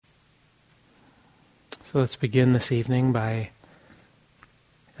So let's begin this evening by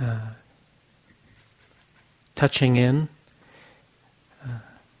touching in,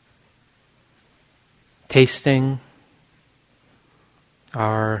 tasting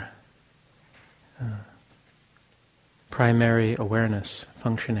our primary awareness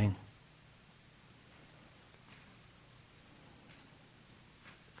functioning.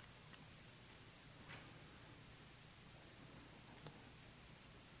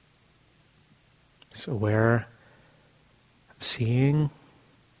 So aware of seeing,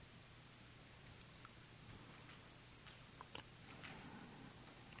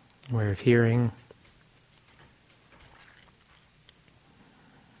 aware of hearing,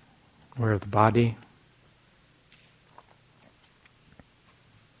 aware of the body.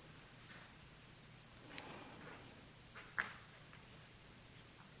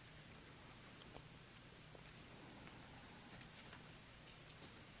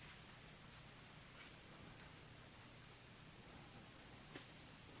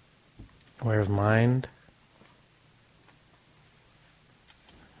 Aware of mind,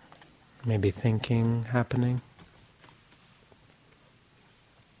 maybe thinking happening.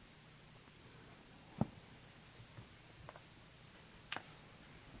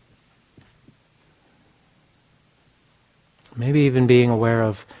 Maybe even being aware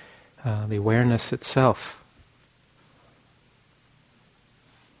of the awareness itself.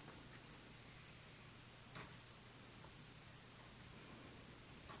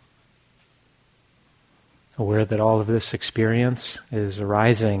 Aware that all of this experience is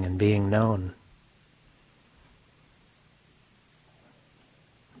arising and being known.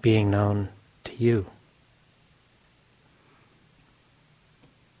 Being known to you.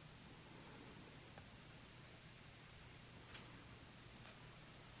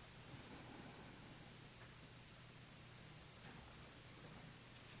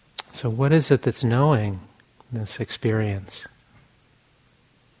 So what is it that's knowing this experience?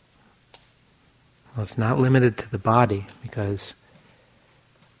 Well, it's not limited to the body, because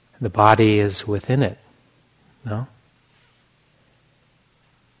the body is within it, no?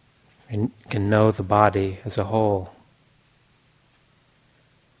 You can know the body as a whole.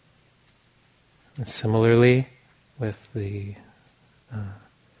 And similarly, with the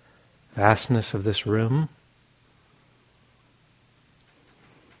vastness of this room,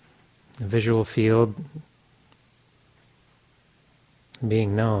 the visual field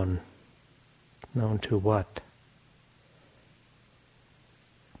being known. Known to what?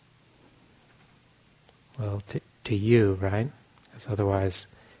 Well, to you, right? Because otherwise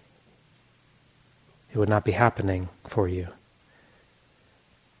it would not be happening for you.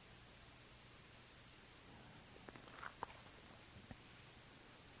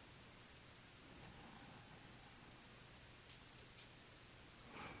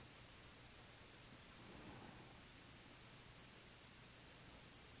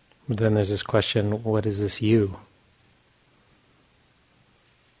 But then there's this question, what is this you?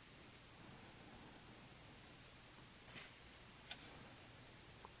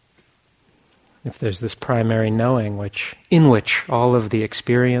 If there's this primary knowing in which all of the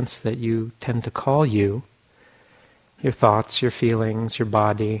experience that you tend to call you, your thoughts, your feelings, your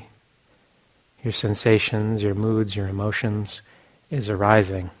body, your sensations, your moods, your emotions, is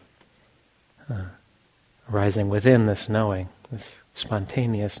arising. Arising within this knowing, this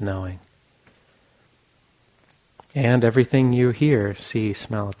spontaneous knowing. And everything you hear, see,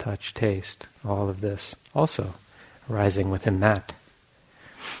 smell, touch, taste, all of this also arising within that.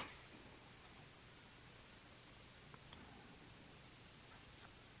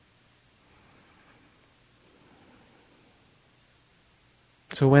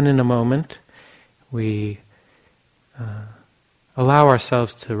 So when in a moment we allow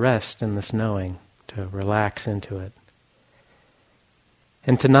ourselves to rest in this knowing, to relax into it,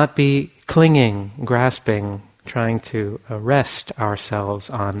 and to not be clinging, grasping, trying to rest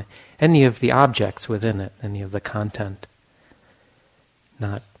ourselves on any of the objects within it, any of the content.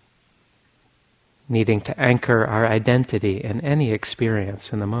 Not needing to anchor our identity in any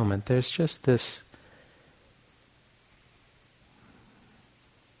experience in the moment. There's just this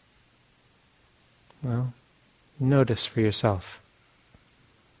notice for yourself.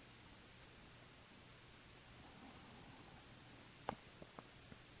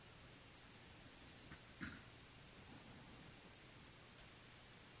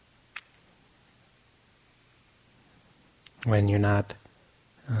 When you're not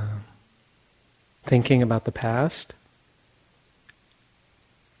thinking about the past,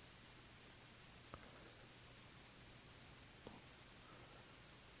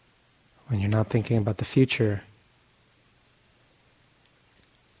 when you're not thinking about the future,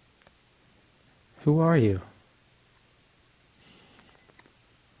 Who are you?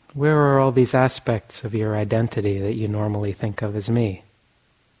 Where are all these aspects of your identity that you normally think of as me?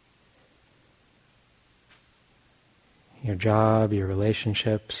 Your job, your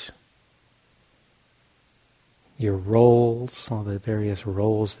relationships, your roles, all the various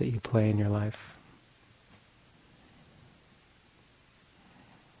roles that you play in your life.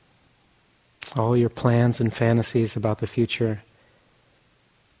 All your plans and fantasies about the future.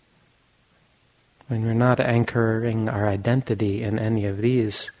 When we're not anchoring our identity in any of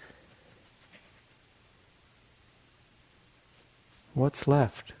these, what's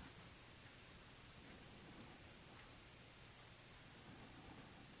left?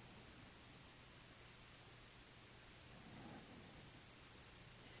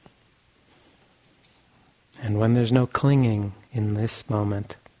 And when there's no clinging in this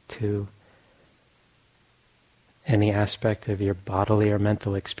moment to any aspect of your bodily or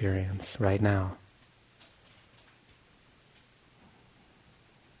mental experience right now,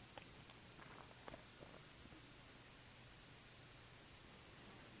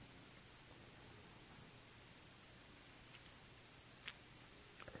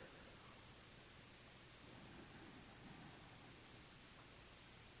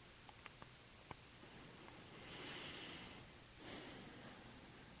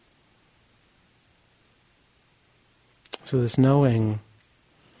 so this knowing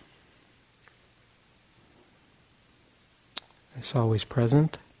is always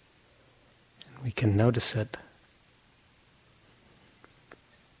present, and we can notice it.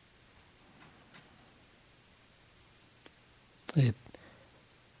 It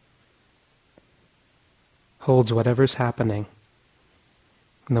holds whatever's happening.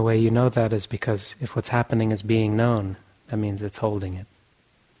 And the way you know that is because if what's happening is being known, that means it's holding it.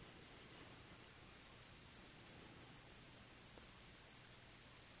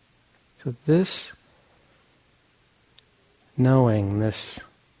 So this knowing, this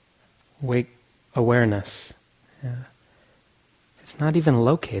wake awareness, it's not even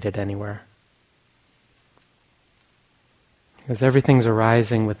located anywhere. Because everything's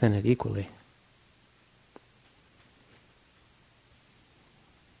arising within it equally.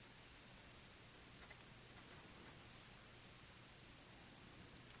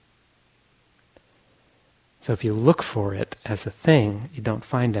 So if you look for it as a thing, you don't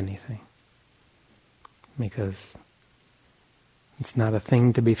find anything. Because it's not a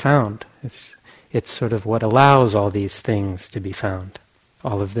thing to be found. It's sort of what allows all these things to be found,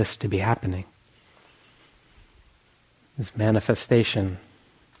 all of this to be happening. This manifestation.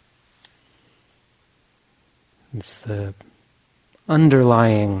 It's the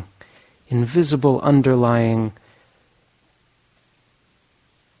underlying, invisible underlying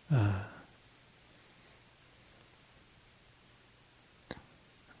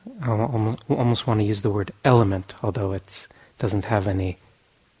I almost want to use the word element, although it doesn't have any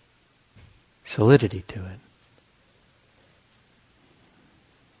solidity to it.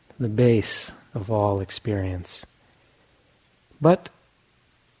 The base of all experience. But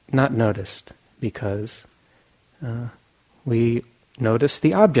not noticed, because we notice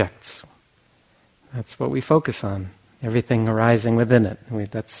the objects. That's what we focus on. Everything arising within it.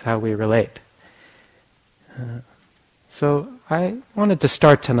 That's how we relate. So I wanted to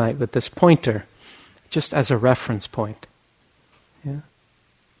start tonight with this pointer, just as a reference point. Yeah?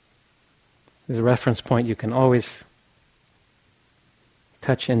 There's a reference point you can always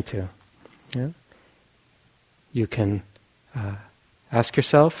touch into. Yeah? You can ask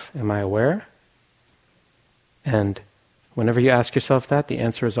yourself, am I aware? And whenever you ask yourself that, the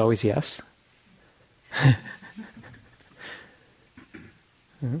answer is always yes.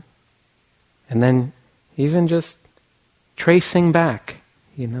 Yeah? And then even just tracing back,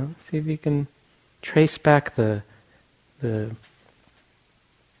 see if you can trace back the you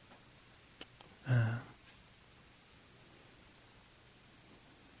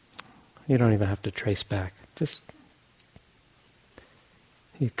don't even have to trace back. Just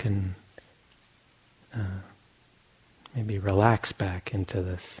you can maybe relax back into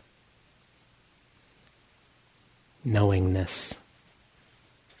this knowingness.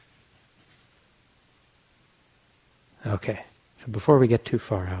 Okay, so before we get too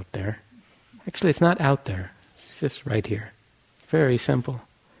far out there, actually it's not out there, it's just right here. Very simple.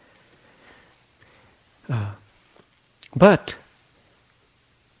 But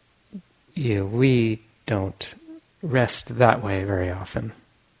we don't rest that way very often,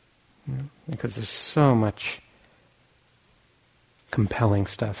 because there's so much compelling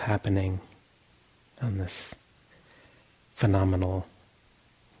stuff happening on this phenomenal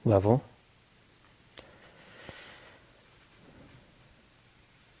level.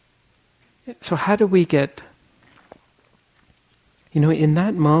 So how do we get, in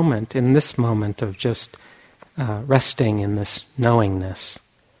that moment, in this moment of just resting in this knowingness,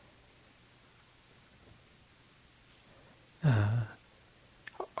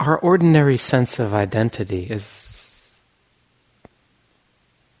 our ordinary sense of identity is,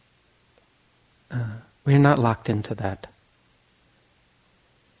 we're not locked into that.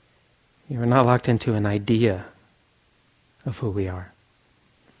 You're not locked into an idea of who we are.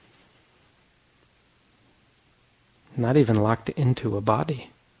 Not even locked into a body,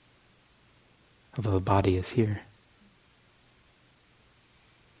 although the body is here.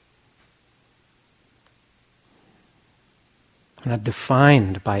 We're not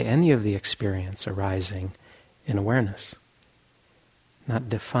defined by any of the experience arising in awareness. Not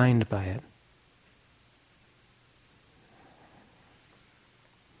defined by it.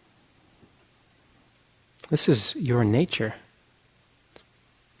 This is your nature.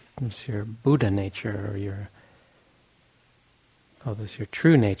 It's your Buddha nature, or your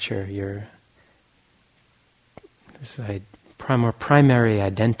true nature, this primary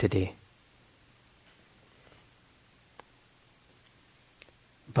identity.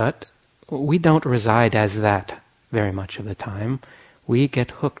 But we don't reside as that very much of the time. We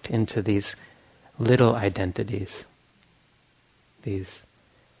get hooked into these little identities, these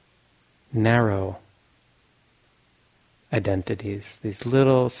narrow identities, these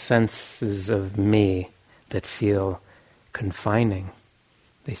little senses of me that feel confining.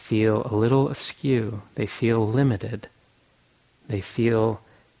 They feel a little askew. They feel limited. They feel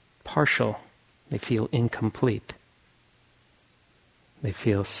partial. They feel incomplete. They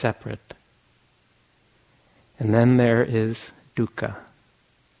feel separate. And then there is dukkha,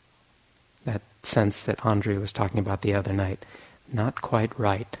 that sense that Andre was talking about the other night. Not quite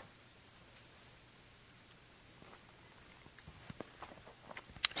right.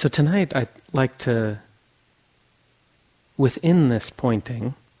 So tonight I'd like to, within this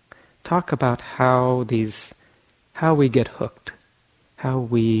pointing, talk about how we get hooked, how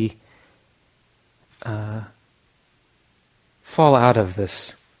we fall out of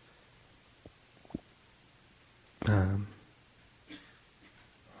this I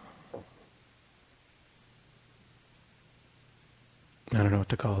don't know what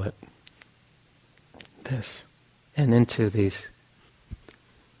to call it, this, and into these,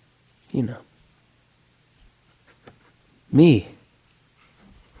 me,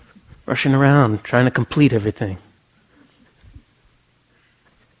 rushing around, trying to complete everything.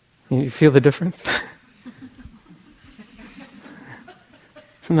 You feel the difference?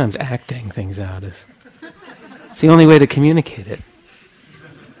 Sometimes acting things out is it's the only way to communicate it.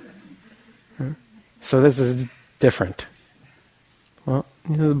 So this is different. Well,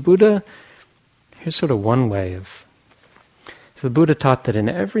 the Buddha, here's sort of one way of... So the Buddha taught that in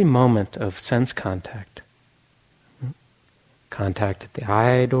every moment of sense contact at the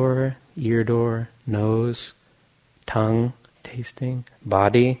eye door, ear door, nose, tongue, tasting,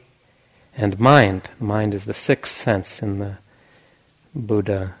 body, and mind. Mind is the sixth sense in the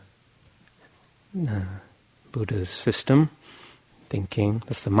Buddha's system, thinking.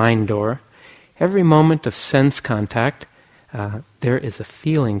 That's the mind door. Every moment of sense contact, there is a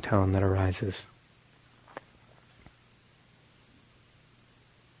feeling tone that arises.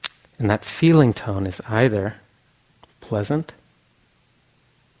 And that feeling tone is either pleasant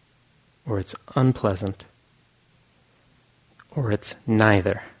or it's unpleasant, or it's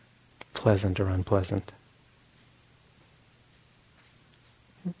neither pleasant or unpleasant.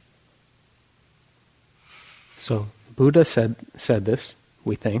 So Buddha said this,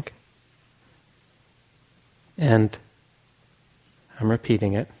 we think, and I'm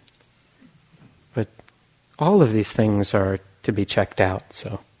repeating it, but all of these things are to be checked out,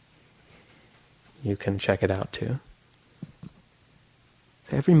 so you can check it out too.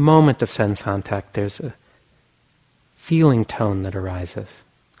 So every moment of sense contact, there's a feeling tone that arises,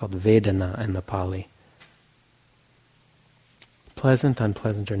 called Vedana in the Pali. Pleasant,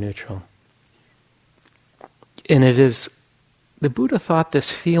 unpleasant, or neutral. And it is, the Buddha thought this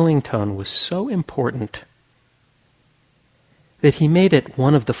feeling tone was so important that he made it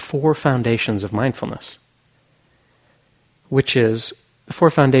one of the 4 foundations of mindfulness, which is, the 4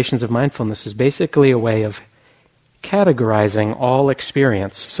 foundations of mindfulness is basically a way of categorizing all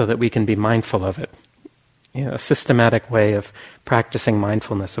experience so that we can be mindful of it. A systematic way of practicing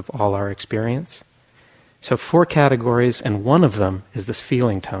mindfulness of all our experience. So 4 categories, and one of them is this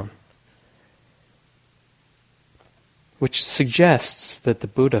feeling tone, which suggests that the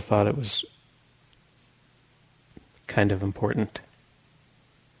Buddha thought it was kind of important.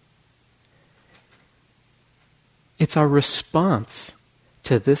 It's our response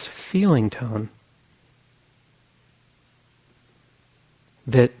to this feeling tone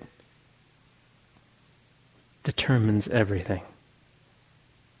that determines everything.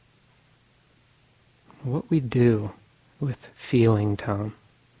 What we do with feeling tone.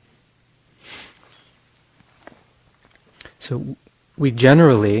 So we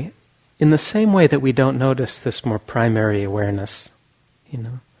generally, in the same way that we don't notice this more primary awareness,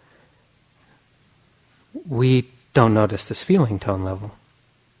 we don't notice this feeling tone level.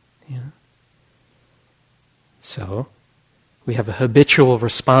 So we have habitual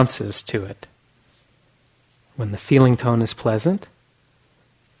responses to it. When the feeling tone is pleasant,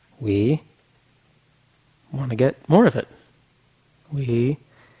 we want to get more of it. We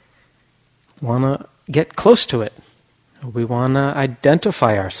want to get close to it. We want to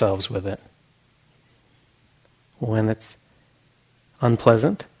identify ourselves with it. When it's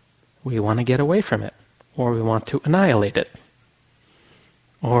unpleasant, we want to get away from it, or we want to annihilate it,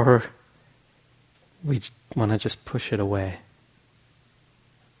 or we want to just push it away.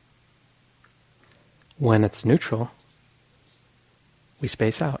 When it's neutral, we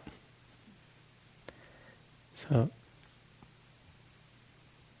space out. So,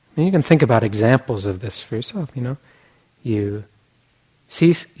 you can think about examples of this for yourself. You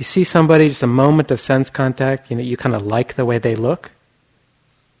see somebody, just a moment of sense contact. You kind of like the way they look.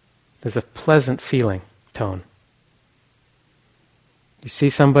 There's a pleasant feeling tone. You see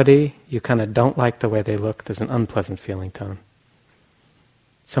somebody, you kind of don't like the way they look. There's an unpleasant feeling tone.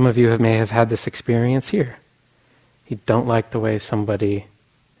 Some of you may have had this experience here. You don't like the way somebody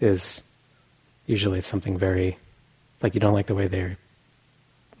is. Usually it's something very, like you don't like the way they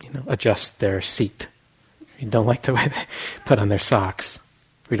adjust their seat. You don't like the way they put on their socks.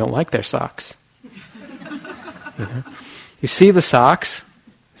 We don't like their socks. You see the socks,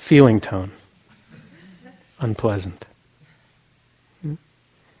 feeling tone, unpleasant.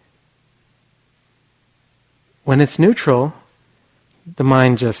 When it's neutral, the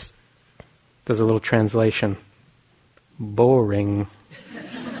mind just does a little translation. Boring.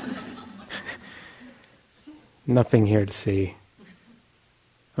 Nothing here to see.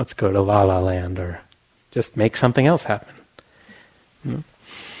 Let's go to La La Land, or just make something else happen.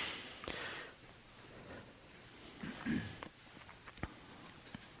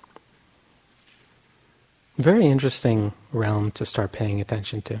 Very interesting realm to start paying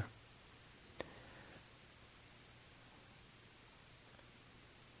attention to.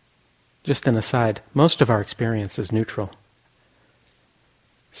 Just an aside, most of our experience is neutral.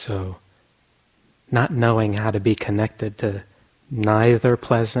 So, not knowing how to be connected to neither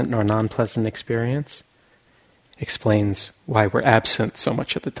pleasant nor non-pleasant experience explains why we're absent so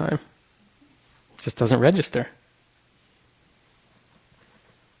much of the time. It just doesn't register.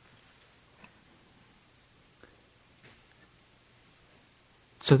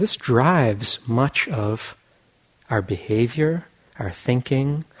 So this drives much of our behavior, our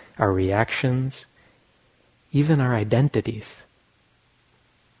thinking, our reactions, even our identities.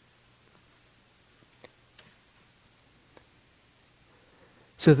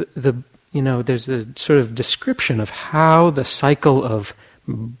 So there's a sort of description of how the cycle of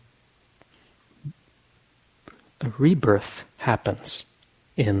rebirth happens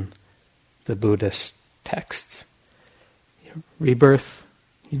in the Buddhist texts. Rebirth,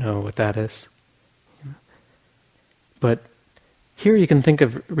 you know what that is. But here you can think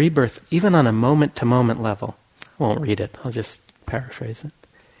of rebirth even on a moment-to-moment level. I won't read it, I'll just paraphrase it.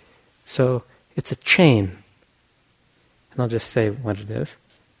 So it's a chain. And I'll just say what it is.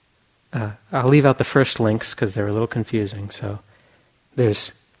 I'll leave out the first links because they're a little confusing. So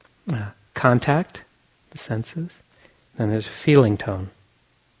there's contact, the senses. Then there's feeling tone.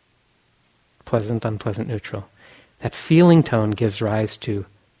 Pleasant, unpleasant, neutral. That feeling tone gives rise to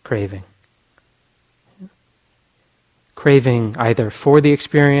craving. Craving either for the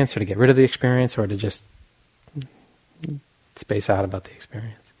experience or to get rid of the experience or to just space out about the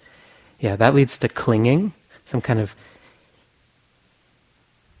experience. Yeah, that leads to clinging, some kind of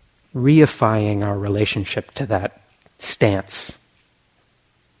reifying our relationship to that stance,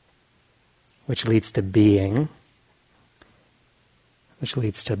 which leads to being, which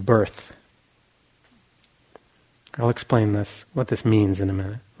leads to birth. I'll explain this, what this means in a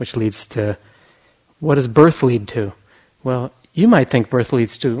minute, which leads to, what does birth lead to? Well, you might think birth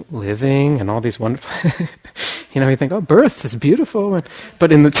leads to living and all these wonderful, you think, oh, birth is beautiful,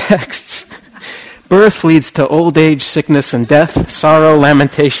 but in the texts, birth leads to old age, sickness and death, sorrow,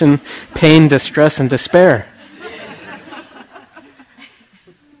 lamentation, pain, distress, and despair.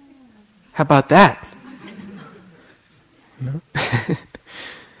 How about that? No?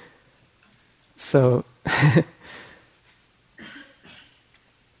 So,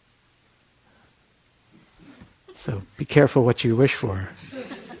 So be careful what you wish for.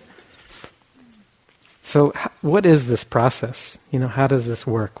 So what is this process? How does this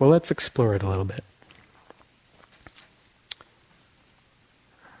work? Well, let's explore it a little bit.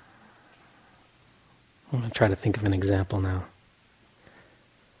 I'm going to try to think of an example now.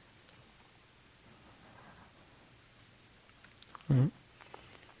 There's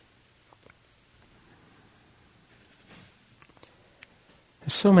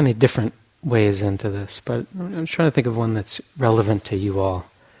so many different ways into this, but I'm trying to think of one that's relevant to you all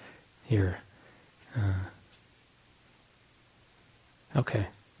here. Okay,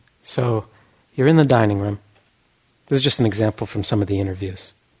 so you're in the dining room. This is just an example from some of the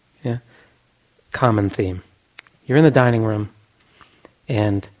interviews. Yeah, common theme. You're in the dining room,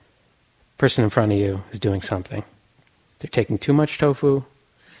 and the person in front of you is doing something. They're taking too much tofu.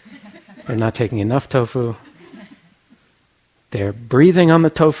 They're not taking enough tofu. They're breathing on the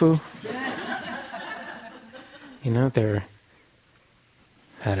tofu. They're,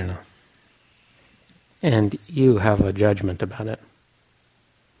 I don't know. And you have a judgment about it.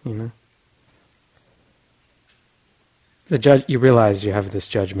 You realize you have this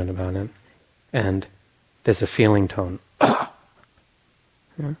judgment about it, and there's a feeling tone.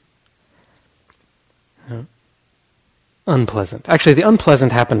 Yeah. Unpleasant. Actually, the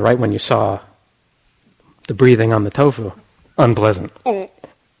unpleasant happened right when you saw the breathing on the tofu. Unpleasant.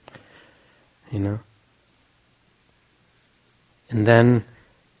 And then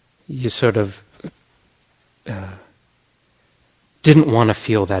you sort of didn't want to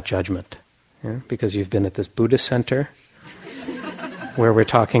feel that judgment, because you've been at this Buddhist center where we're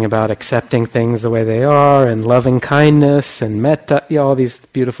talking about accepting things the way they are and loving kindness and metta, all these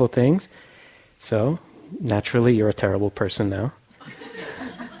beautiful things. So naturally, you're a terrible person now.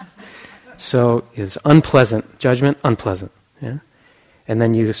 So is unpleasant judgment unpleasant? Yeah, and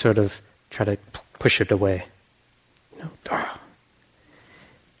then you sort of try to push it away.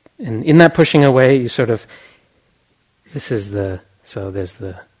 And in that pushing away, you sort of, there's the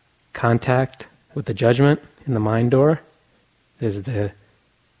contact with the judgment in the mind door. There's the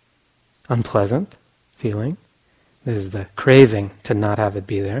unpleasant feeling. There's the craving to not have it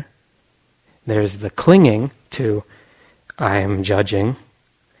be there. There's the clinging to, I am judging.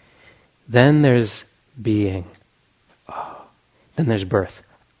 Then there's being. Oh. Then there's birth.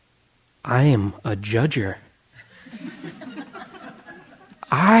 I am a judger.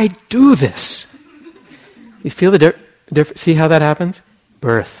 I do this. You feel the difference? See how that happens?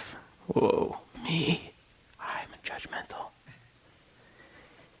 Birth. Whoa, me. I'm judgmental.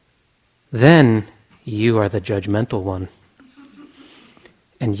 Then you are the judgmental one.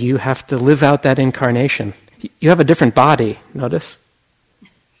 And you have to live out that incarnation. You have a different body, notice?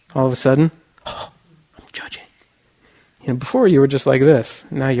 All of a sudden, I'm judging. Before you were just like this.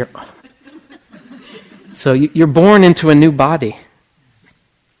 Now you're... So you're born into a new body.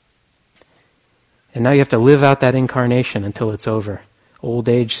 And now you have to live out that incarnation until it's over. Old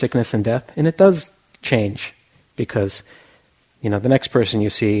age, sickness, and death. And it does change because, the next person you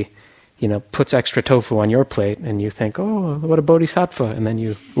see, puts extra tofu on your plate and you think, oh, what a bodhisattva. And then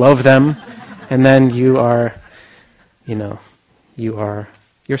you love them. And then you are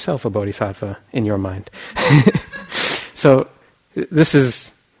yourself a bodhisattva in your mind. So this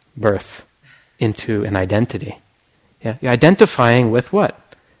is birth into an identity. Yeah? You're identifying with what?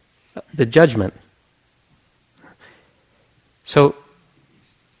 The judgment. So,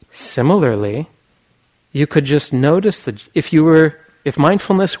 similarly, you could just notice that if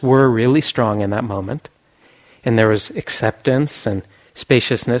mindfulness were really strong in that moment, and there was acceptance and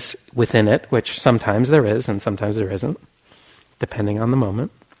spaciousness within it, which sometimes there is and sometimes there isn't, depending on the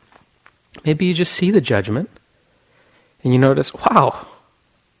moment, maybe you just see the judgment, and you notice, wow,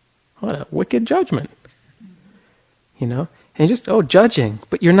 what a wicked judgment. And you just, judging,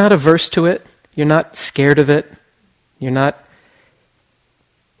 but you're not averse to it, you're not scared of it, you're not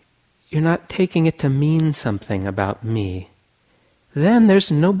taking it to mean something about me. Then there's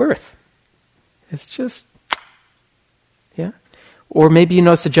no birth. It's just, yeah. Or maybe you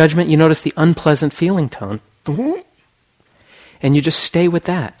notice the judgment, you notice the unpleasant feeling tone. And you just stay with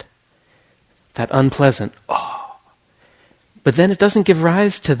that. That unpleasant, But then it doesn't give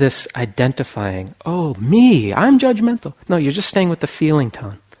rise to this identifying, me, I'm judgmental. No, you're just staying with the feeling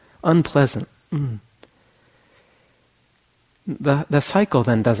tone. Unpleasant. The cycle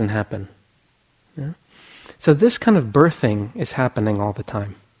then doesn't happen. Yeah? So this kind of birthing is happening all the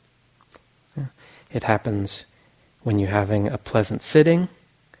time. Yeah? It happens when you're having a pleasant sitting.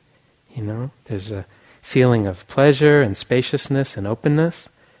 There's a feeling of pleasure and spaciousness and openness.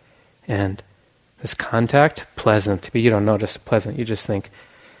 And this contact, pleasant, but you don't notice pleasant. You just think,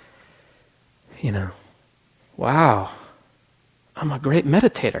 wow, I'm a great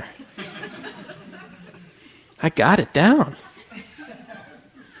meditator. I got it down.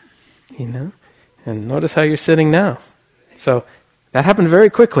 And notice how you're sitting now. So that happened very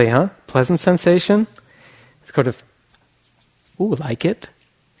quickly, huh? Pleasant sensation, sort of, like it,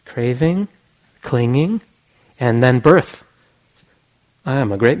 craving, clinging, and then birth. I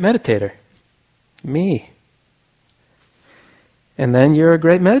am a great meditator. Me. And then you're a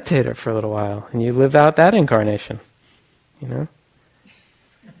great meditator for a little while, and you live out that incarnation,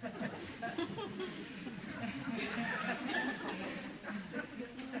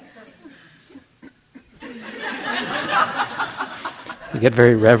 You get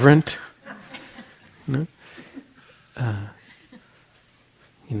very reverent,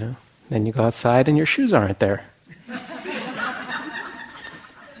 Then you go outside and your shoes aren't there.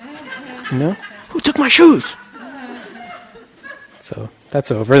 Who took my shoes? So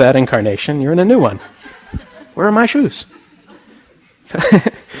that's over, that incarnation. You're in a new one. Where are my shoes? This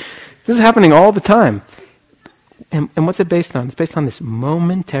is happening all the time. And what's it based on? It's based on this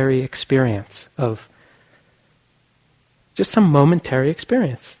momentary experience of just some momentary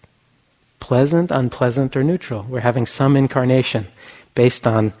experience. Pleasant, unpleasant, or neutral. We're having some incarnation based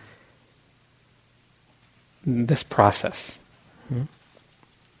on this process.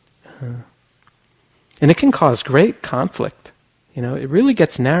 And it can cause great conflict. It really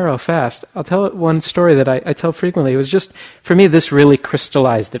gets narrow fast. I'll tell one story that I tell frequently. It was just, for me, this really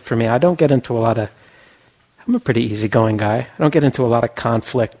crystallized it for me. I don't get into I'm a pretty easygoing guy. I don't get into a lot of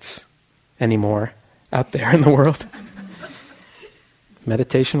conflicts anymore out there in the world.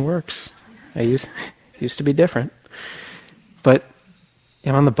 Meditation works. I used to be different. But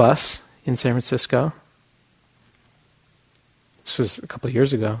I'm on the bus in San Francisco. This was a couple of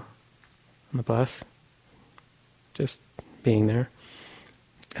years ago. On the bus. Just being there.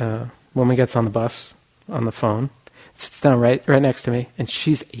 Woman gets on the bus, on the phone, sits down right next to me, and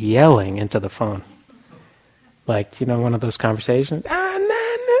she's yelling into the phone. Like, one of those conversations.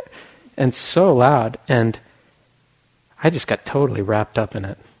 And so loud. And I just got totally wrapped up in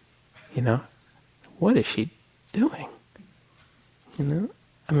it. What is she doing?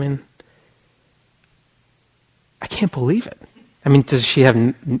 I can't believe it. Does she have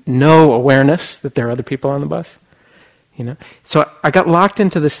no awareness that there are other people on the bus? So I got locked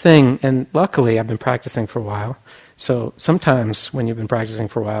into this thing, and luckily I've been practicing for a while. So sometimes when you've been practicing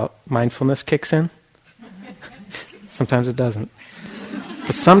for a while, mindfulness kicks in. Sometimes it doesn't.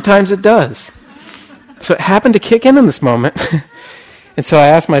 But sometimes it does. So it happened to kick in this moment. And so I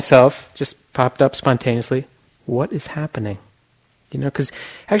asked myself, just popped up spontaneously, what is happening? Because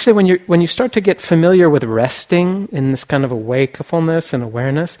actually when you start to get familiar with resting in this kind of a wakefulness and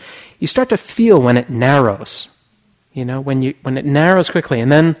awareness, you start to feel when it narrows. When it narrows quickly, and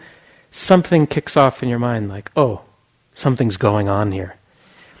then something kicks off in your mind like, oh, something's going on here.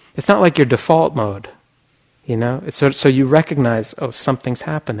 It's not like your default mode. So you recognize, oh, something's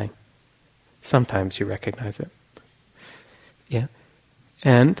happening. Sometimes you recognize it. Yeah.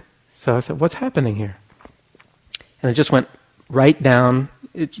 And so I said, what's happening here? And it just went right down,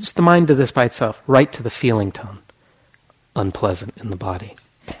 just the mind did this by itself, right to the feeling tone. Unpleasant in the body.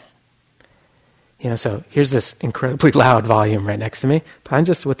 So here's this incredibly loud volume right next to me, but I'm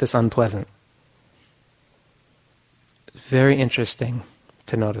just with this unpleasant. Very interesting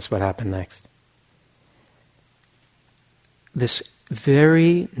to notice what happened next. This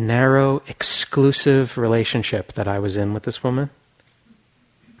very narrow, exclusive relationship that I was in with this woman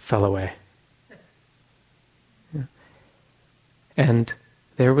fell away. Yeah. And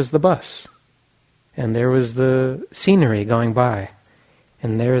there was the bus, and there was the scenery going by,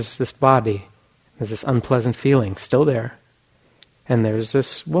 and there's this body. There's this unpleasant feeling still there. And there's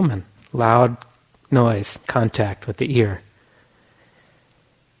this woman, loud noise, contact with the ear.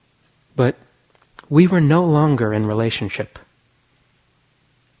 But we were no longer in relationship.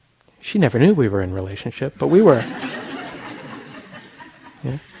 She never knew we were in relationship, but we were.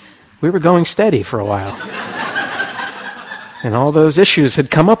 Yeah. We were going steady for a while. And all those issues had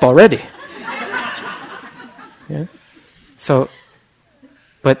come up already. Yeah. So,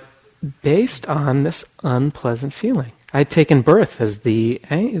 but based on this unpleasant feeling. I'd taken birth as the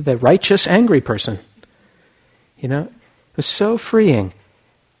righteous, angry person. It was so freeing.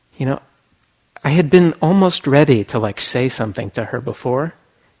 I had been almost ready to say something to her before.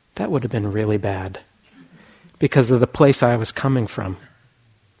 That would have been really bad because of the place I was coming from.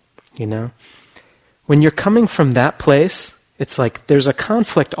 When you're coming from that place, it's like there's a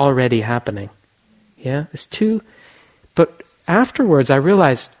conflict already happening. Yeah, there's two. But afterwards, I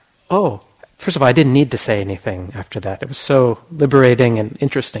realized, oh, first of all, I didn't need to say anything after that. It was so liberating and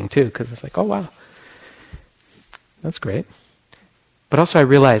interesting, too, because it's like, oh, wow. That's great. But also I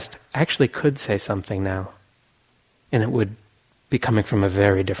realized I actually could say something now, and it would be coming from a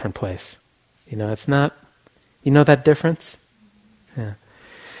very different place. It's not, that difference? Yeah.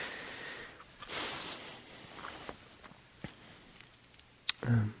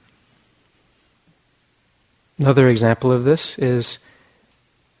 Another example of this is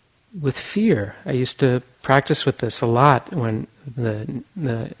with fear. I used to practice with this a lot when the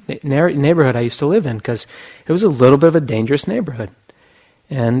neighborhood I used to live in, because it was a little bit of a dangerous neighborhood.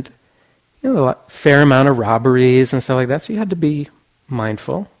 And a fair amount of robberies and stuff like that, so you had to be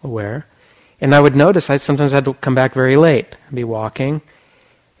mindful, aware. And I would notice, I sometimes had to come back very late, I'd be walking,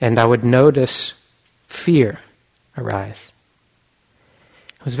 and I would notice fear arise.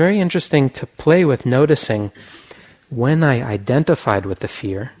 It was very interesting to play with noticing when I identified with the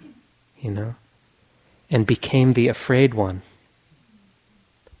fear, and became the afraid one.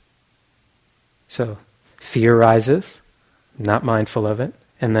 So, fear rises, not mindful of it,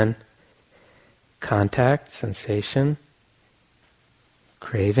 and then contact, sensation,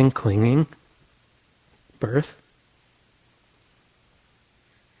 craving, clinging, birth.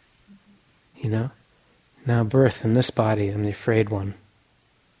 Now birth in this body, I'm the afraid one.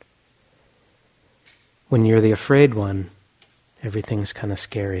 When you're the afraid one, everything's kind of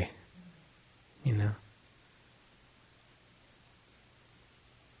scary,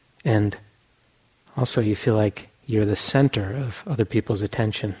 And also you feel like you're the center of other people's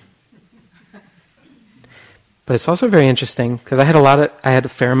attention. But it's also very interesting, because I had a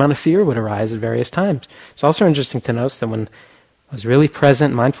fair amount of fear would arise at various times. It's also interesting to notice that when I was really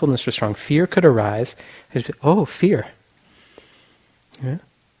present, mindfulness was strong, fear could arise. Fear. Yeah.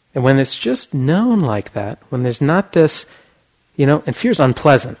 And when it's just known like that, when there's not this, and fear's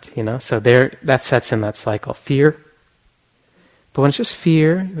unpleasant, so that sets in that cycle. Fear. But when it's just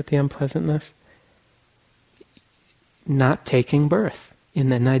fear with the unpleasantness, not taking birth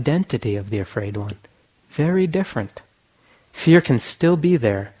in an identity of the afraid one. Very different. Fear can still be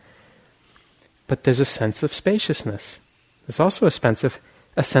there, but there's a sense of spaciousness. There's also a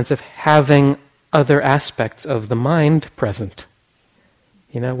sense of having other aspects of the mind present.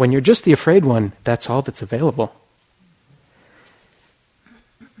 When you're just the afraid one, that's all that's available.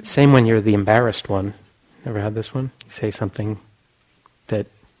 Same when you're the embarrassed one. Ever had this one? You say something that's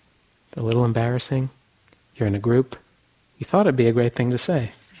a little embarrassing. You're in a group. You thought it'd be a great thing to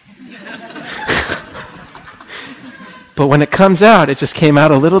say. But when it comes out, it just came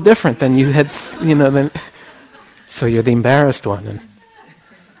out a little different than you had, so you're the embarrassed one. And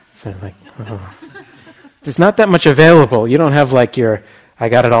so there's not that much available. You don't have I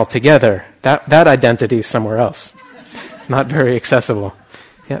got it all together. That identity is somewhere else. Not very accessible.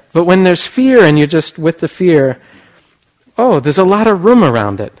 Yeah. But when there's fear and you're just with the fear, there's a lot of room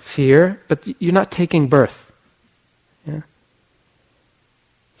around it. Fear, but you're not taking birth. Yeah.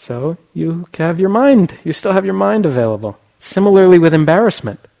 So you have your mind. You still have your mind available. Similarly with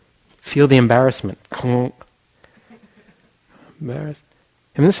embarrassment. Feel the embarrassment. Embarrassed.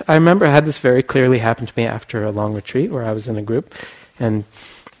 And I remember I had this very clearly happen to me after a long retreat where I was in a group, and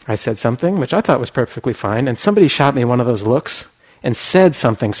I said something which I thought was perfectly fine, and somebody shot me one of those looks and said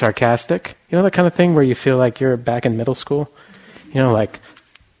something sarcastic. That kind of thing where you feel like you're back in middle school? It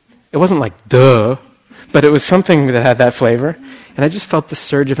wasn't like, duh, but it was something that had that flavor. And I just felt the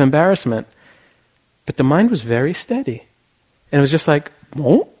surge of embarrassment. But the mind was very steady. And it was just like,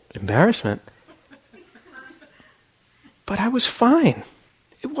 embarrassment. But I was fine.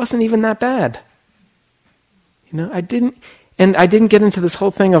 It wasn't even that bad. I didn't get into this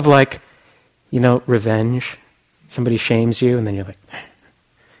whole thing of revenge. Somebody shames you and then you're like,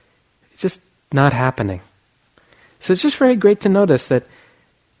 it's just not happening. So it's just very great to notice that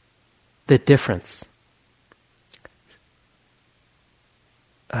the difference.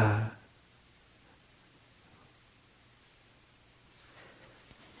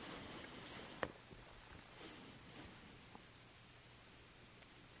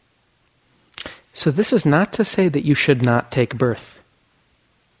 So this is not to say that you should not take birth.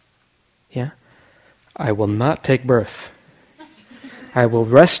 Yeah? I will not take birth. I will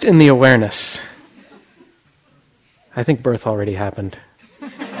rest in the awareness. I think birth already happened.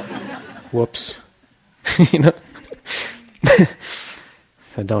 Whoops.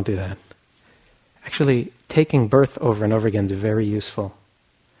 So don't do that. Actually, taking birth over and over again is very useful.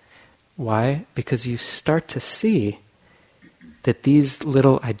 Why? Because you start to see that these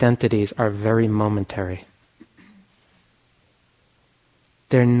little identities are very momentary.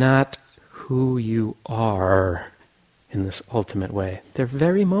 They're not who you are in this ultimate way. They're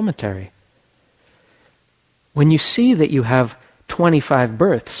very momentary. When you see that you have 25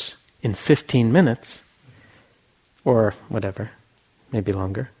 births in 15 minutes, or whatever, maybe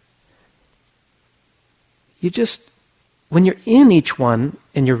longer. When you're in each one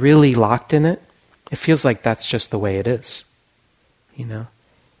and you're really locked in it, it feels like that's just the way it is. You know?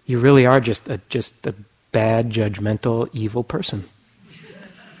 You really are just a bad, judgmental, evil person.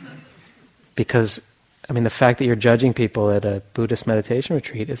 Because, the fact that you're judging people at a Buddhist meditation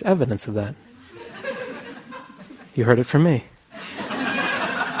retreat is evidence of that. You heard it from me.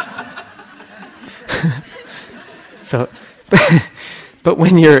 But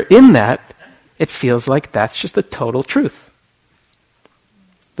when you're in that, it feels like that's just the total truth.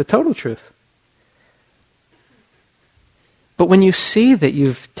 The total truth. But when you see that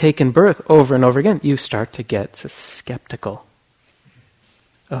you've taken birth over and over again, you start to get skeptical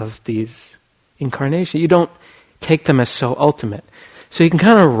of these incarnations. You don't take them as so ultimate. So you can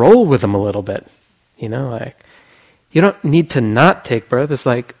kind of roll with them a little bit. You don't need to not take birth. It's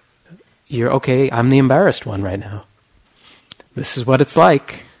like, you're okay, I'm the embarrassed one right now. This is what it's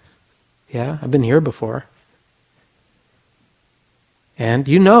like. Yeah, I've been here before. And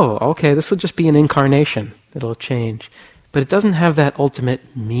okay, this will just be an incarnation. It'll change. But it doesn't have that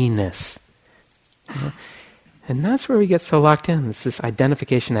ultimate me-ness. And that's where we get so locked in. It's this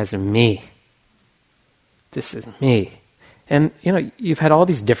identification as me. This is me. And, you've had all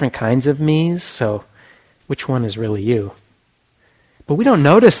these different kinds of me's, so which one is really you? But we don't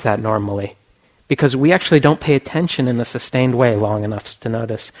notice that normally, because we actually don't pay attention in a sustained way long enough to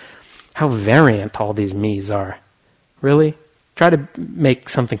notice how variant all these me's are. Really? Try to make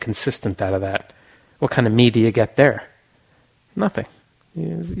something consistent out of that. What kind of me do you get there? Nothing.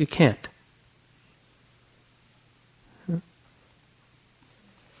 You can't.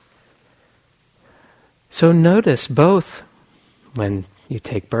 So notice both when you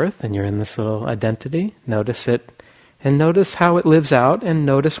take birth and you're in this little identity, notice it, and notice how it lives out, and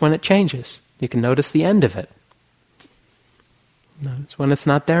notice when it changes. You can notice the end of it. Notice when it's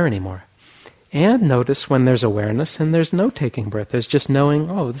not there anymore. And notice when there's awareness and there's no taking birth. There's just knowing,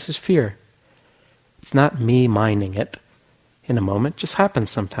 this is fear. It's not me minding it in a moment. It just happens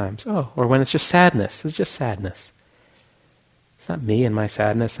sometimes. Or when it's just sadness. It's just sadness. It's not me and my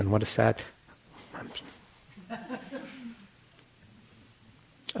sadness and what is sad.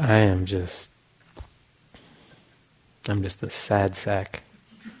 I'm just a sad sack.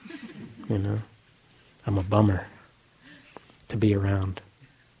 I'm a bummer to be around.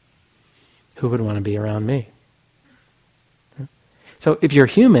 Who would want to be around me? So if you're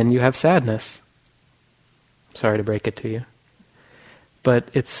human, you have sadness. Sorry to break it to you. But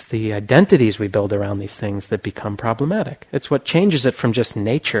it's the identities we build around these things that become problematic. It's what changes it from just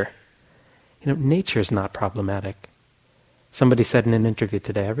nature. Nature's not problematic. Somebody said in an interview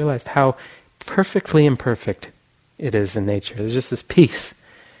today, I realized how perfectly imperfect it is in nature. There's just this peace.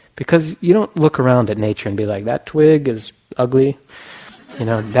 Because you don't look around at nature and be like, that twig is ugly.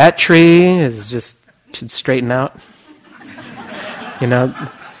 That tree should straighten out.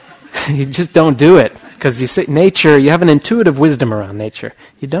 You just don't do it. Because you say nature, you have an intuitive wisdom around nature.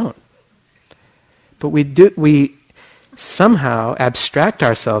 You don't. But we somehow abstract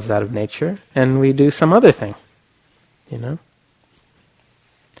ourselves out of nature and we do some other thing.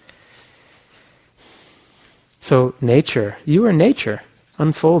 So nature, you are nature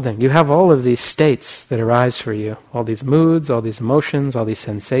unfolding. You have all of these states that arise for you, all these moods, all these emotions, all these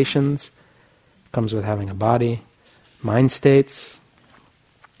sensations. Comes with having a body, mind states.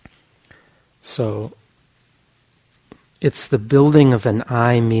 So it's the building of an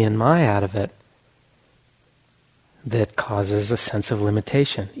I, me, and my out of it that causes a sense of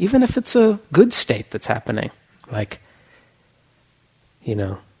limitation, even if it's a good state that's happening, like,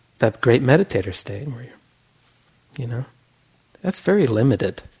 that great meditator state where you're, that's very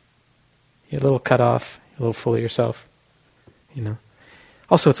limited. You're a little cut off, a little full of yourself,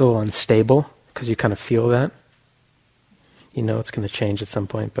 Also, it's a little unstable because you kind of feel that. It's going to change at some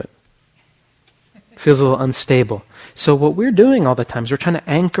point, but it feels a little unstable. So what we're doing all the time is we're trying to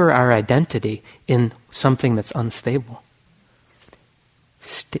anchor our identity in something that's unstable.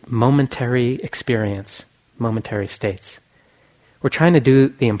 Momentary experience, momentary states. We're trying to do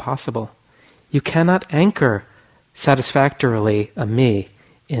the impossible. You cannot anchor satisfactorily a me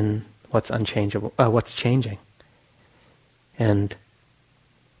in what's unchangeable, what's changing. And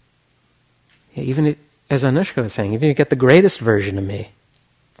even as Anushka was saying, even if you get the greatest version of me,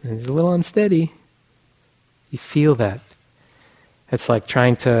 and it's a little unsteady, you feel that. It's like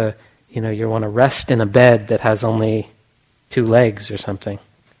trying to, you want to rest in a bed that has only 2 legs or something.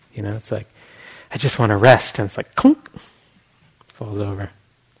 It's like, I just want to rest, and it's like, clunk, falls over.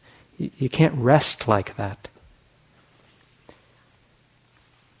 You can't rest like that.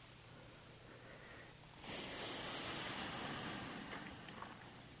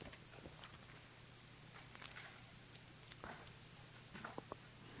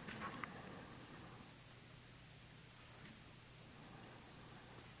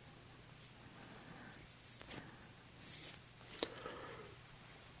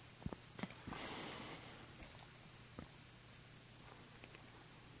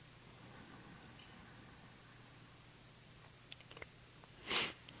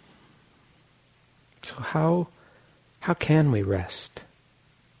 So how can we rest?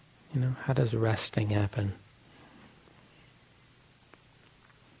 How does resting happen?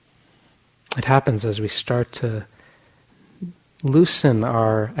 It happens as we start to loosen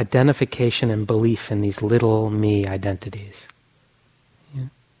our identification and belief in these little me identities.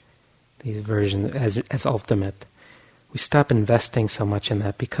 These versions as ultimate. We stop investing so much in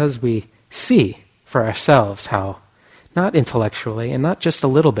that because we see for ourselves how, not intellectually and not just a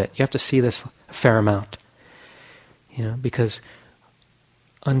little bit, you have to see this a fair amount. Because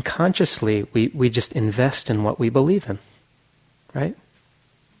unconsciously we just invest in what we believe in, right?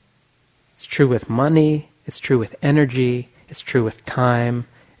 It's true with money, it's true with energy, it's true with time,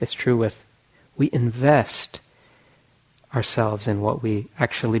 it's true with, we invest ourselves in what we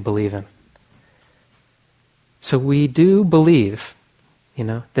actually believe in. So we do believe,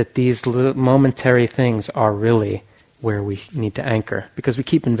 that these little momentary things are really where we need to anchor, because we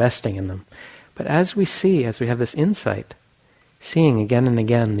keep investing in them. But as we have this insight, seeing again and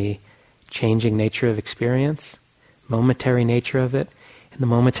again the changing nature of experience, momentary nature of it, and the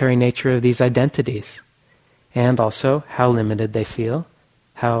momentary nature of these identities, and also how limited they feel,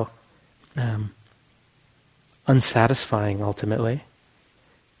 how unsatisfying ultimately,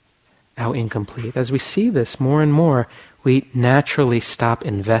 how incomplete. As we see this more and more, we naturally stop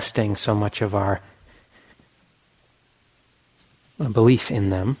investing so much of our belief in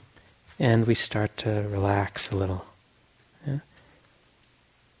them, and we start to relax a little. Yeah?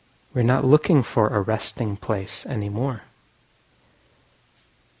 We're not looking for a resting place anymore.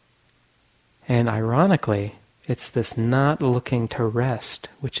 And ironically, it's this not looking to rest,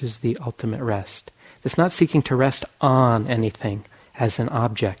 which is the ultimate rest. It's not seeking to rest on anything as an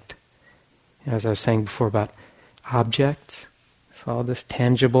object. As I was saying before about objects, it's all this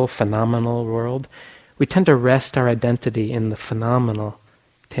tangible, phenomenal world. We tend to rest our identity in the phenomenal,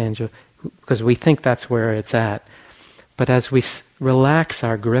 tangible, because we think that's where it's at. But as we relax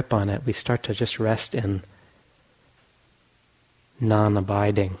our grip on it, we start to just rest in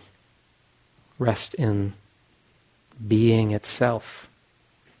non-abiding, rest in being itself.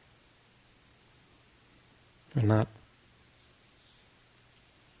 We're not.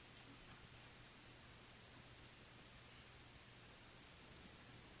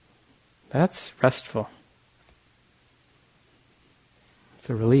 That's restful. It's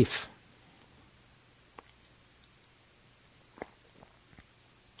a relief.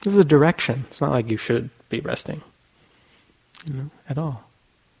 This is a direction. It's not like you should be resting, at all.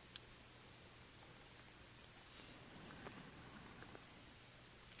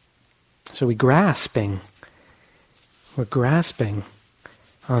 So we're grasping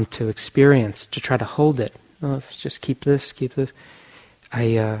onto experience to try to hold it. Oh, let's just keep this.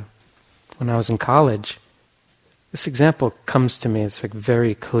 When I was in college, this example comes to me, it's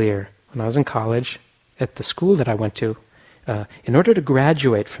very clear. When I was in college, at the school that I went to, in order to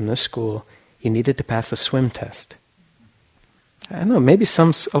graduate from this school, you needed to pass a swim test. I don't know, maybe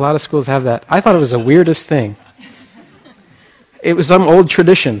a lot of schools have that. I thought it was the weirdest thing. It was some old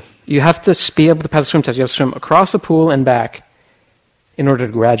tradition. You have to be able to pass a swim test. You have to swim across a pool and back in order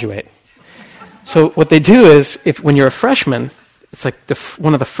to graduate. So what they do is, when you're a freshman, it's like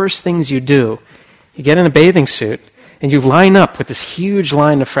one of the first things you do. You get in a bathing suit, and you line up with this huge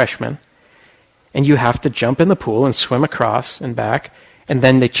line of freshmen, and you have to jump in the pool and swim across and back, and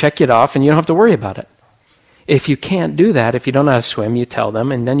then they check it off, and you don't have to worry about it. If you can't do that, if you don't know how to swim, you tell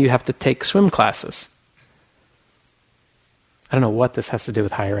them, and then you have to take swim classes. I don't know what this has to do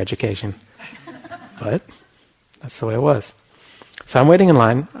with higher education, but that's the way it was. So I'm waiting in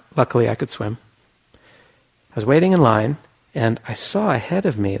line. Luckily, I could swim. I was waiting in line, and I saw ahead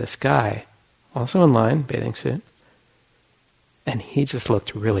of me this guy, also in line, bathing suit, and he just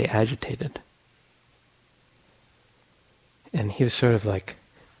looked really agitated. And he was sort of like,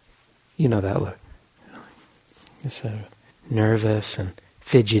 that look. He's sort of nervous and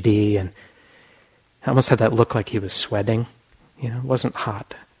fidgety, and almost had that look like he was sweating. It wasn't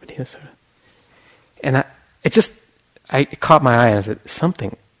hot, but he was sort of... And it caught my eye, and I said,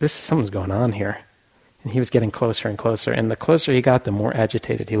 something's going on here. And he was getting closer and closer, and the closer he got, the more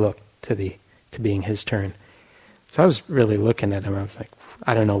agitated he looked to being his turn. So I was really looking at him. I was like,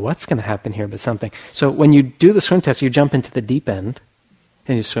 I don't know what's going to happen here, but something. So when you do the swim test, you jump into the deep end,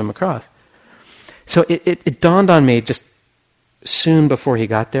 and you swim across. So it dawned on me just soon before he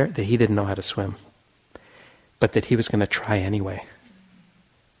got there that he didn't know how to swim, but that he was going to try anyway.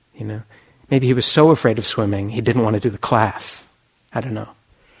 Maybe he was so afraid of swimming, he didn't want to do the class. I don't know.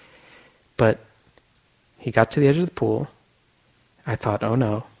 But he got to the edge of the pool. I thought, oh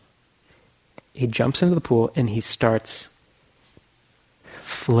no. He jumps into the pool and he starts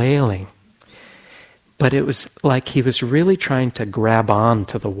flailing, But it was like he was really trying to grab on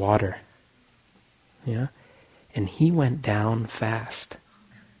to the water. Yeah? And he went down fast.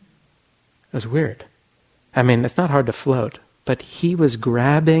 It was weird. I mean, it's not hard to float, but he was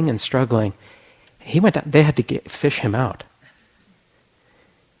grabbing and struggling. He went down, they had to fish him out.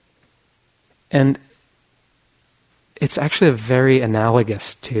 And it's actually very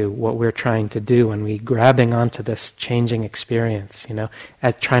analogous to what we're trying to do when we're grabbing onto this changing experience,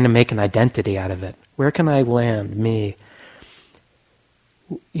 at trying to make an identity out of it. Where can I land, me?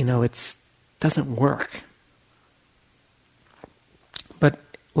 It doesn't work. But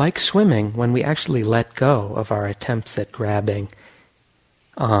like swimming, when we actually let go of our attempts at grabbing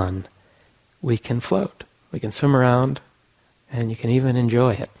on, we can float. We can swim around, and you can even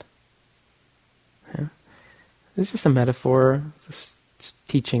enjoy it. Yeah? It's just a metaphor, it's a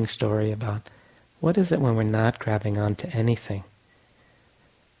teaching story about what is it when we're not grabbing onto anything.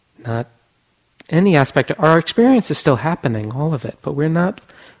 Not any aspect. Our experience is still happening, all of it, but we're not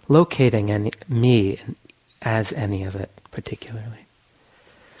locating me as any of it particularly.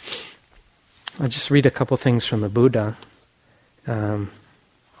 I'll just read a couple things from the Buddha. Let's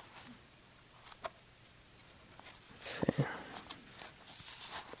see.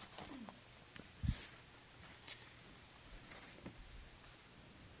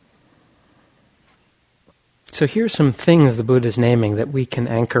 So here's some things the Buddha is naming that we can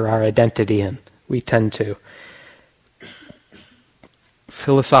anchor our identity in. We tend to.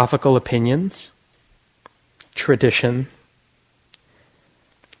 Philosophical opinions, tradition,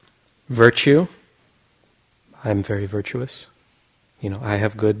 virtue. I'm very virtuous. I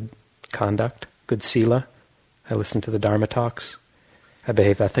have good conduct, good sila. I listen to the Dharma talks. I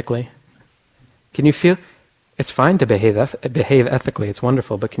behave ethically. Can you feel? It's fine to behave ethically. It's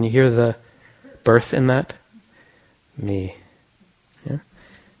wonderful. But can you hear the birth in that? Me. Yeah?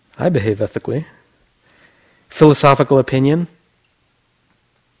 I behave ethically. Philosophical opinion.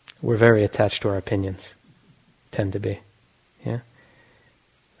 We're very attached to our opinions. Tend to be. Yeah?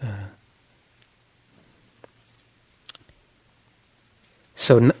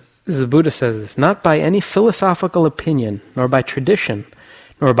 So the Buddha says this, not by any philosophical opinion, nor by tradition,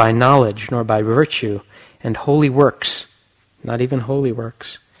 nor by knowledge, nor by virtue, and holy works, not even holy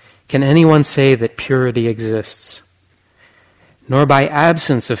works, can anyone say that purity exists. Nor by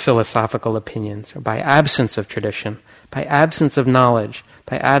absence of philosophical opinions, or by absence of tradition, by absence of knowledge,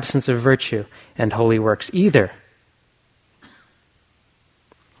 by absence of virtue, and holy works either.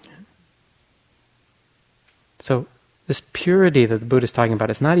 So this purity that the Buddha is talking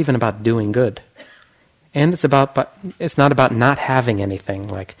about is not even about doing good. And it's not about not having anything,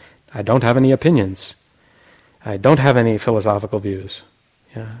 like, I don't have any opinions. I don't have any philosophical views.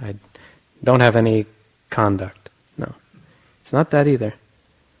 Yeah, I don't have any conduct. No. It's not that either.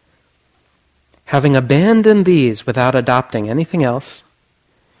 Having abandoned these without adopting anything else,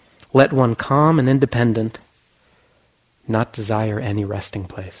 let one calm and independent not desire any resting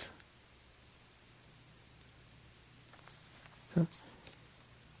place. So,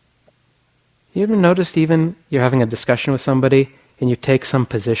 you ever noticed even you're having a discussion with somebody and you take some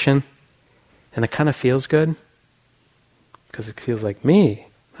position and it kind of feels good? Because it feels like,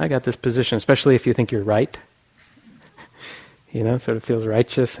 I got this position, especially if you think you're right. It sort of feels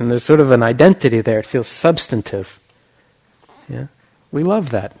righteous, and there's sort of an identity there. It feels substantive. Yeah, we love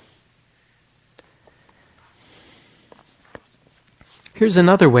that. Here's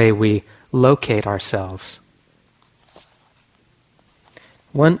another way we locate ourselves.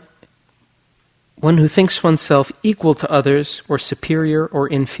 One who thinks oneself equal to others, or superior or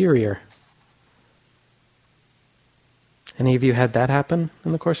inferior. Any of you had that happen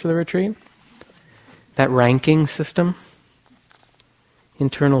in the course of the retreat? That ranking system?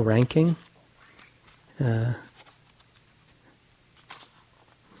 Internal ranking?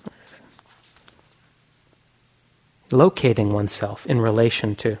 Locating oneself in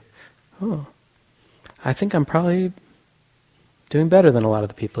relation to, I think I'm probably doing better than a lot of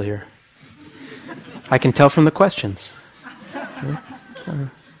the people here. I can tell from the questions.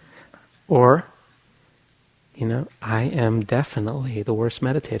 Or, I am definitely the worst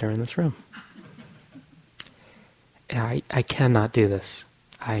meditator in this room. I cannot do this.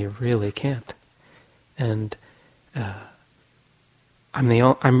 I really can't. And I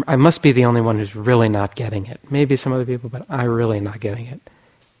must be the only one who's really not getting it. Maybe some other people, but I'm really not getting it.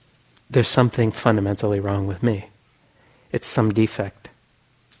 There's something fundamentally wrong with me. It's some defect.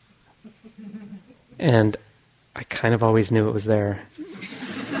 And I kind of always knew it was there.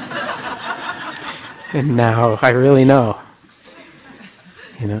 And now I really know.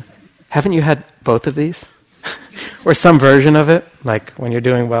 Haven't you had both of these? Or some version of it, like when you're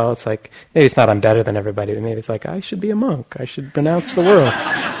doing well, it's like, maybe it's not I'm better than everybody, but maybe it's like, I should be a monk, I should renounce the world,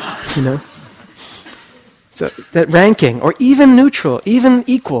 you know? So that ranking, or even neutral, even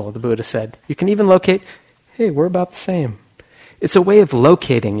equal, the Buddha said. You can even locate, hey, we're about the same. It's a way of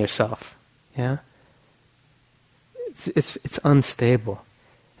locating yourself, yeah? It's unstable.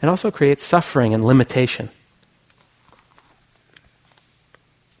 It also creates suffering and limitation.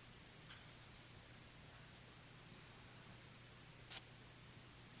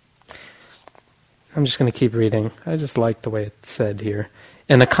 I'm just going to keep reading. I just like the way it's said here.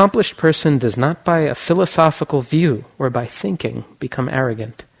 An accomplished person does not by a philosophical view or by thinking become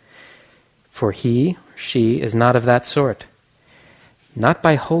arrogant. For he or she is not of that sort. Not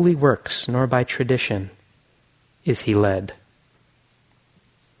by holy works nor by tradition is he led.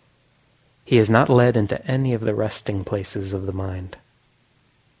 He is not led into any of the resting places of the mind.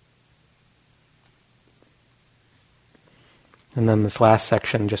 And then this last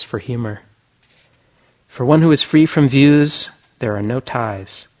section just for humor. For one who is free from views, there are no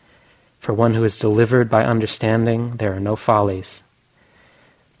ties. For one who is delivered by understanding, there are no follies.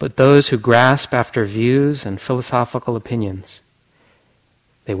 But those who grasp after views and philosophical opinions,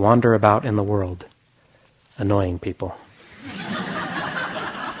 they wander about in the world, annoying people.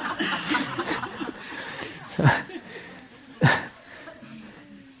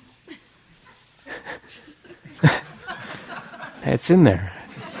 It's in there.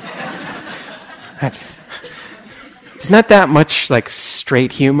 It's not that much like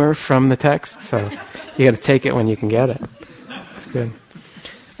straight humor from the text, so you got to take it when you can get it. It's good.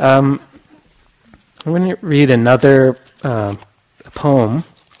 I'm going to read another poem.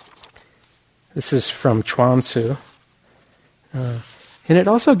 This is from Chuang Tzu. And it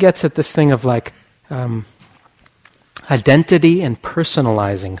also gets at this thing of like identity and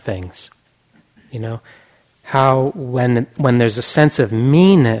personalizing things. You know, how when there's a sense of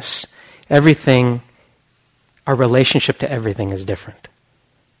meanness, everything, our relationship to everything is different.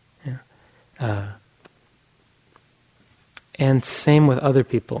 Yeah. And same with other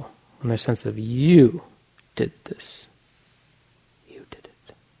people, when there's a sense of you did this. You did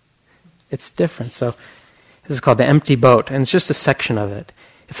it. It's different. So this is called the empty boat, and it's just a section of it.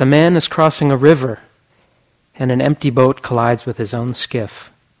 If a man is crossing a river and an empty boat collides with his own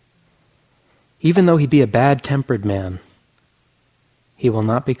skiff, even though he be a bad-tempered man, he will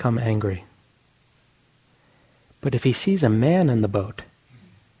not become angry. But if he sees a man in the boat,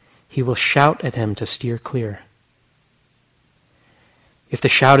 he will shout at him to steer clear. If the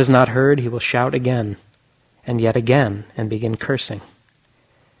shout is not heard, he will shout again, and yet again, and begin cursing.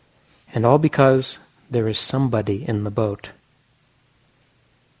 And all because there is somebody in the boat.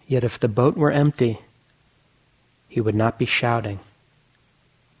 Yet if the boat were empty, he would not be shouting,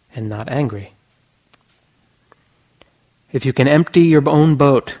 and not angry. If you can empty your own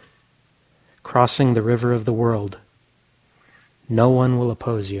boat, crossing the river of the world, no one will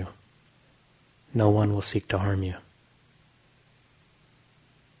oppose you. No one will seek to harm you.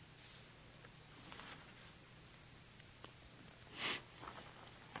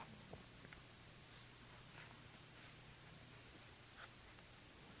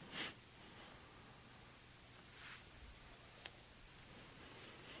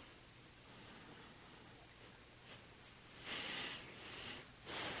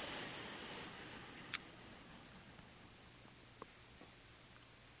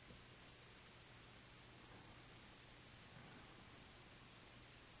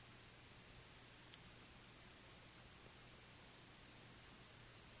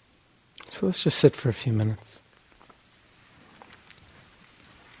 So let's just sit for a few minutes.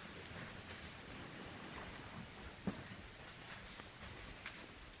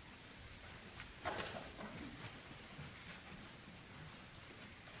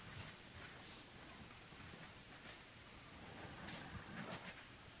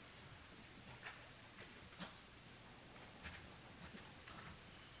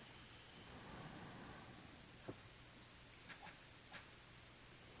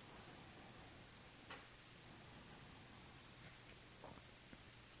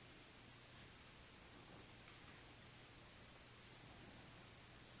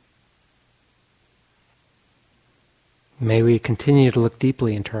 May we continue to look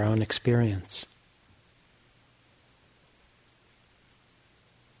deeply into our own experience.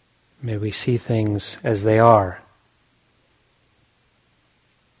 May we see things as they are.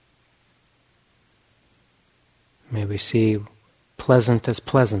 May we see pleasant as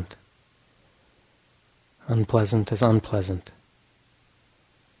pleasant, unpleasant as unpleasant,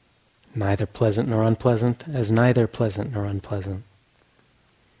 neither pleasant nor unpleasant as neither pleasant nor unpleasant.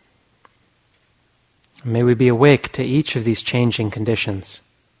 May we be awake to each of these changing conditions,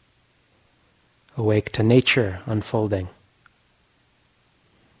 awake to nature unfolding,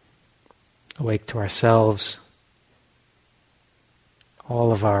 awake to ourselves,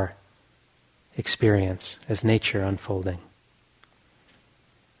 all of our experience as nature unfolding.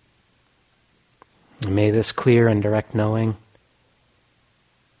 And may this clear and direct knowing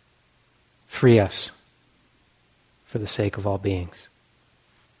free us for the sake of all beings.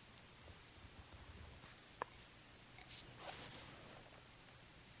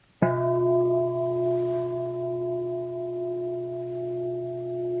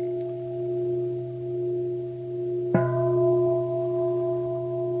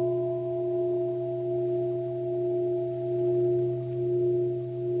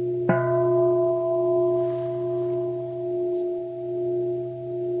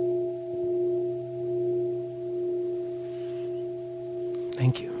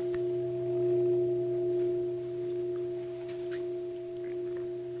 Thank you.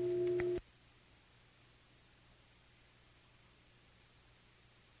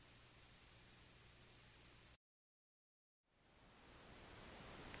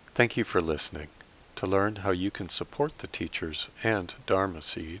 Thank you for listening. To learn how you can support the teachers and Dharma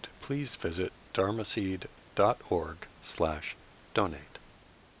Seed, please visit dharmaseed.org/donate.